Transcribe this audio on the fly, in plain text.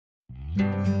Hello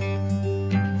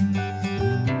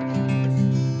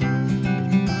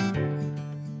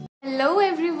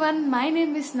everyone, my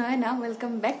name is Noyana.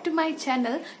 Welcome back to my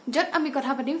channel. Jot ami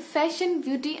kotha patim fashion,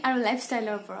 beauty aru lifestyle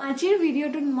or pora. Ajir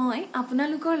video tun moi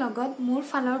apunalukor logot mur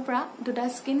falor pora duta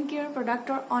skin care product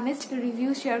or honest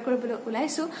review share koribole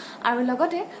ulaisu aru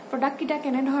logote product kita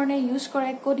kene dhorone use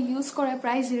kore, code use kore,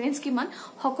 price range kiman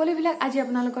hokole bilak aji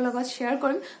apunalukor logot share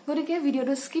korim. Gotike video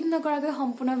to skip nokorage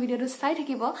সম্পূৰ্ণ video to চাই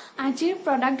থাকিব. Ajir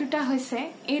product duta hoise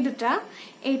ei duta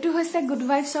এইটো হৈছে good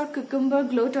ভাইবছৰ কুকুম্বৰ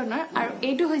glow toner আৰু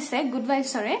এইটো হৈছে good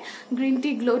ভাইবছৰে green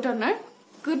tea glow toner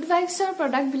good ভাইবছৰ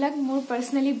product বিলাক মোৰ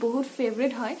পাৰ্সোনালি বহুত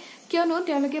ফেভাৰিট হয় কিয়নো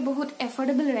তেওঁলোকে বহুত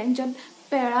এফৰ্ডেবল ৰেঞ্জত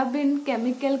paraben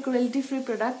chemical ক্ৰুৱেলটি free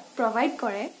product provide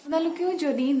কৰে আপোনালোকেও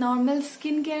যদি নৰ্মেল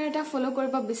স্কিন কেয়াৰ এটা ফলো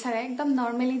কৰিব বিচাৰে একদম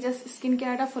নৰ্মেলি জাস্ট স্কিন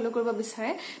কেয়াৰ এটা ফলো কৰিব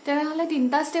বিচাৰে তেনেহলে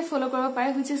তিনটা ষ্টেপ ফলো কৰিব পাৰে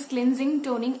which is cleansing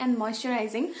toning and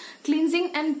moisturizing cleansing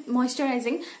and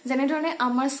moisturizing যেনে ধৰণে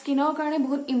আমাৰ স্কিনৰ কাৰণে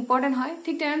বহুত ইম্পৰ্টেন্ট হয়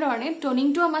ঠিক তেনে ধৰণে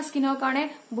টোনিংটো আমাৰ স্কিনৰ কাৰণে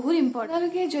বহুত ইম্পৰ্টেন্ট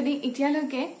আপোনালোকে যদি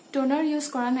এতিয়ালৈকে টোনাৰ ইউজ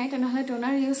কৰা নাই তেনেহলে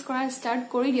টোনাৰ ইউজ কৰা ষ্টাৰ্ট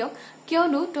কৰি দিয়ক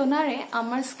কিয়নো টোনাৰে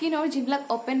আমাৰ স্কিনৰ যিবিলাক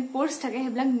ওপেন পোৰ্স থাকে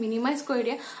হেবিলাক মিনিমাইজ কৰি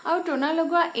দিয়ে আৰু টোনাৰ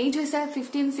লগোৱা এজ হৈছে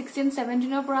 15 16 17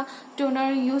 ৰ পৰা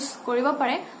টোনাৰ ইউজ কৰিব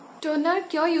পাৰে টোনাৰ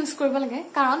কিয় ইউজ কৰিব লাগে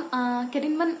কাৰণ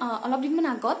কেদিনমান অলপ দিনমান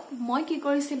আগত মই কি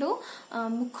কৰিছিলো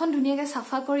মুখখন ধুনিয়াকৈ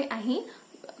সাফা কৰি আহি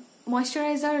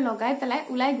ময়শ্চাৰাইজাৰ লগাই পেলাই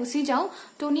উলাই গুছি যাও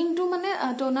টোনিংটো মানে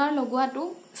টোনাৰ লগোৱাটো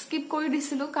স্কিপ কৰি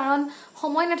দিছিলো কাৰণ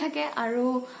সময় নাথাকে আৰু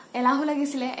এলাহ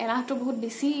লাগিছিলে এলাহটো বহুত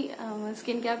বেছি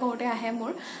স্কিন কেয়াৰ কৰোতে আহে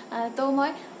মোৰ তো মই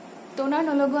টোনাৰ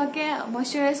নলগোৱাকে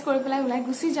ময়শ্চাৰাইজ কৰি পেলাই উলাই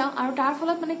গুছি যাও আৰু তাৰ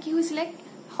ফলত মানে কি হৈছিলে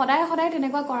সদায় সদায়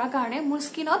তেনেকুৱা কৰাৰ কাৰণে মোৰ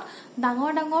স্কিনত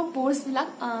ডাঙৰ ডাঙৰ পোৰ্স বিলাক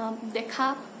দেখা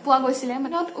পোৱা গৈছিলে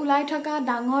মানে উলাই থকা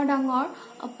ডাঙৰ ডাঙৰ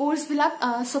পোৰ্স বিলাক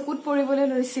চকুত পৰিবলৈ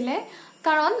লৈছিলে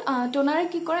কাৰণ টোনাৰে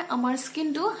কি কৰে আমাৰ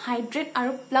স্কিনটো হাইড্ৰেট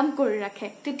আৰু প্লাম কৰি ৰাখে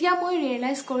তেতিয়া মই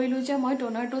ৰিয়েলাইজ কৰিলো যে মই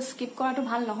টোনাৰটো স্কিপ কৰাটো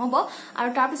ভাল নহব আৰু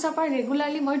তাৰ পিছৰ পৰা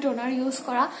ৰেগুলাৰলি মই টোনাৰ ইউজ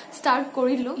কৰা ষ্টাৰ্ট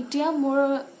কৰিলো এতিয়া মোৰ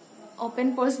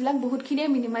ওপেন পোৰ্স বিলাক বহুতখিনি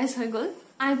মিনিমাইজ হৈ গল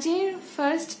আজিৰ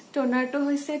ফাৰ্স্ট টোনাৰটো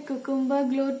হৈছে কুকুম্বৰ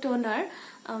গ্লো টোনাৰ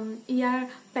ইয়াৰ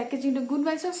পেকেজিংটো গুড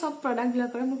ভাইবছৰ সব প্ৰডাক্ট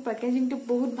বিলাকৰ মোৰ পেকেজিংটো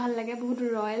বহুত ভাল লাগে বহুত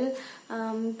ৰয়েল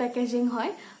পেকেজিং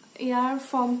হয় ইয়াৰ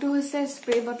ফৰ্মটো হৈছে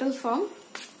স্প্ৰে বটল ফৰ্ম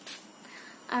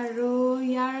আৰু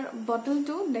ইয়াৰ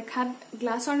বটলটো দেখাত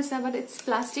গ্লাছৰ নিচিনা বাট ইটস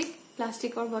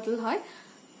প্লাষ্টিকৰ বটল হয়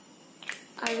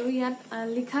আৰু ইয়াত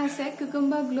লিখা আছে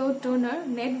কুকুম্বৰ গ্লো টোনাৰ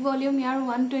নেট ভলিউম ইয়াৰ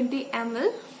 120 ml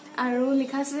আৰু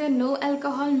লিখা আছে নো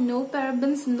এলকহল নো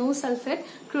পেৰাবেনছ নো সালফেট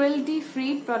ক্ৰুৱেলটি ফ্ৰী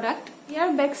প্ৰডাক্ট ইয়াৰ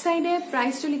বেক সাইডে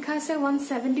প্ৰাইসটো লিখা আছে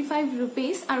 175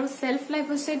 rupees আৰু সেলফ লাইফ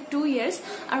হৈছে 2 years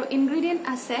আৰু ইনগ্ৰেডিয়েন্ট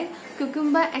আছে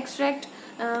কুকুম্বৰ এক্সট্ৰাক্ট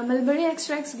mulberry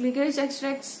এক্সট্ৰাক্টস গ্লিচাৰিচ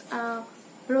এক্সট্ৰাক্টস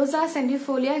Rosa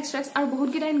Sandifolia extracts are बहुत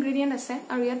किटा ingredient আছে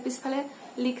আৰু ইয়াত পিছফালে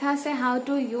লিখা আছে how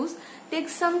to use take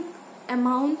some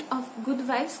amount of good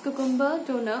vibes cucumber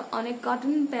toner on a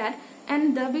cotton pad and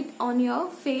dab it on your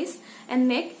face and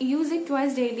neck use it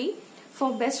twice daily for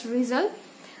best result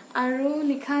আৰু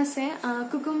লিখা আছে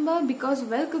cucumber because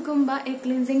well cucumber a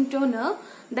cleansing toner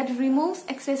that removes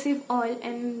excessive oil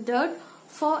and dirt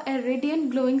for a radiant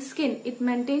glowing skin it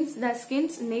maintains the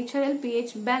skin's natural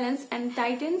pH balance and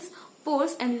tightens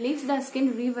pores and leaves the skin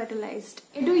revitalized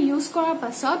edu use korar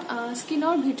pasot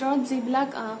skinor bhitorot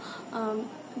jiblak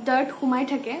dirt humai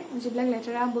thake jiblak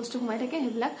letera bostu humai thake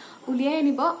heblak uliai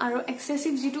anibo aru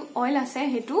excessive jitu oil ase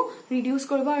hetu reduce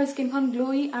koribo aru skin khon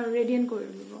glowy aru radiant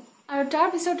koribo aru tar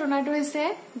pisot tonerটো হৈছে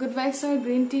good vibes or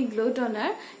green tea glow toner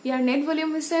year net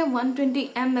volume হৈছে 120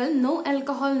 ml no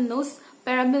alcohol no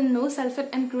paraben no sulfate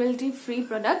and cruelty free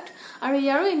product আৰু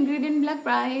ইয়াৰো ingredient বিলাক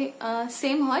প্ৰায়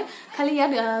same হয় খালি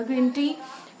ইয়াত green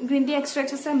tea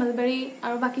এক্সট্ৰাক্ট আছে মালবেৰী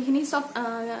আৰু বাকিখিনি সব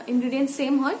ইনগ্ৰেডিয়েন্ট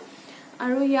সেম হয়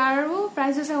আৰু ইয়াৰো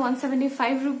প্ৰাইস আছে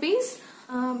 175 rupees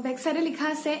বেক সাইডে লিখা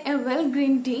আছে a well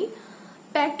green tea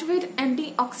packed with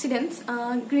antioxidants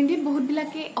green tea বহুত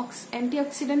বিলাকে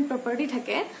antioxidant property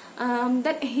থাকে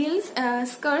that heals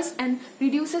scars and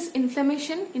reduces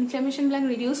inflammation বিলাক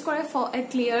reduce কৰে for a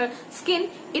clear skin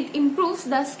it improves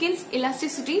the skin's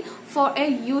elasticity for a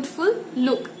youthful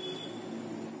look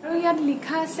আৰু ইয়াত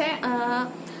লিখা আছে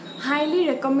highly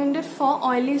recommended for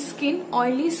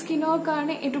oily skinৰ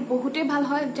কাৰণে এটো বহুতে ভাল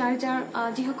হয় যাৰ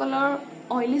যিসকলৰ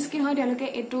oily skin হয় তেওঁলোকে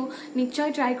এটো নিশ্চয়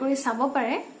ট্ৰাই কৰি চাব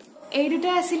পাৰে এই দুটা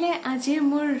আছিল আজিৰ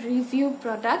মোৰ ৰিভিউ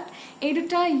প্ৰডাক্ট এই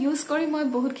দুটা ইউজ কৰি মই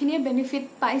বহুতখিনি বেনিফিট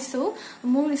পাইছো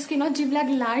মোৰ স্কিনত যিবিলাক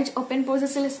লাৰ্জ ওপেন পোৰ্স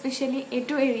আছিল স্পেশালি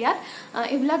এটো এৰিয়াত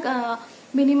এইবিলাক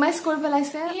মিনিমাইজ কৰি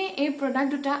পেলাইছে এই প্ৰডাক্ট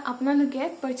দুটা আপোনালোকে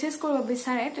পাৰচেজ কৰিব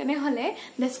বিচাৰে তেনেহলে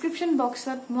ডেসক্ৰিপচন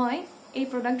বক্সত মই এই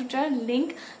প্ৰডাক্ট দুটাৰ লিংক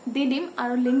দি দিম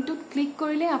আৰু লিংকটো ক্লিক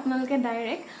কৰিলে আপোনালোকে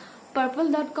ডাইৰেক্ট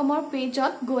purple.com or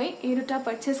পেজত গৈ এই দুটা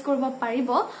পাৰচেজ কৰিব পাৰিব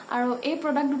আৰু এই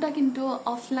প্ৰডাক্ট দুটা কিন্তু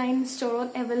অফলাইন ষ্টৰত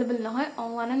अवेलेबल নহয়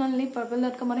ওয়ান এন্ড অনলি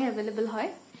purple.com ৰে अवेलेबल হয়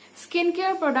স্কিন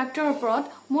কেয়াৰ প্ৰডাক্টৰ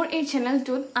ওপৰত মোৰ এই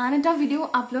চেনেলটোত আন এটা ভিডিও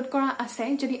আপলোড কৰা আছে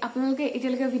যদি আপোনালোকে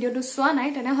এতিয়ালৈকে ভিডিওটো চোৱা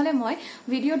নাই তেনেহলে মই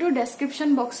ভিডিওটোৰ ডেসক্ৰিপচন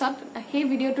বক্সত সেই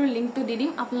ভিডিওটোৰ লিংকটো দি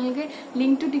দিম আপোনালোকে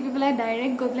লিংকটো টিপি পেলাই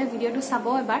ডাইৰেক্ট গৈ পেলাই ভিডিওটো চাব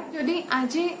এবাৰ যদি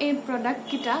আজি এই প্ৰডাক্ট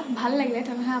কিটা ভাল লাগিলে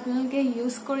তেনেহলে আপোনালোকে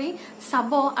ইউজ কৰি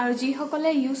চাব আৰু যি সকলে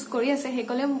ইউজ কৰি আছে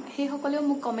সেই সকলেও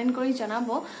মোক কমেন্ট কৰি জনাব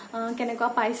কেনেকুৱা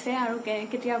পাইছে আৰু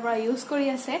কেতিয়াৰ পৰা ইউজ কৰি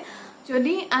আছে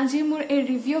যদি আজি মোৰ এই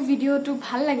ৰিভিউ ভিডিওটো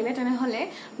ভাল লাগিলে তেনেহলে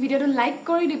ভিডিওটো লাইক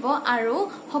কৰি দিব আৰু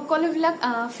সকলোবিলাক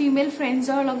ফিমেল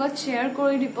ফ্ৰেন্ডছৰ লগত শেয়াৰ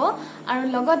কৰি দিব আৰু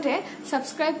লগতে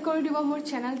সাবস্ক্ৰাইব কৰি দিব মোৰ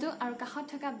চেনেলটো আৰু কাষত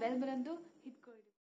থকা বেল বাটনটো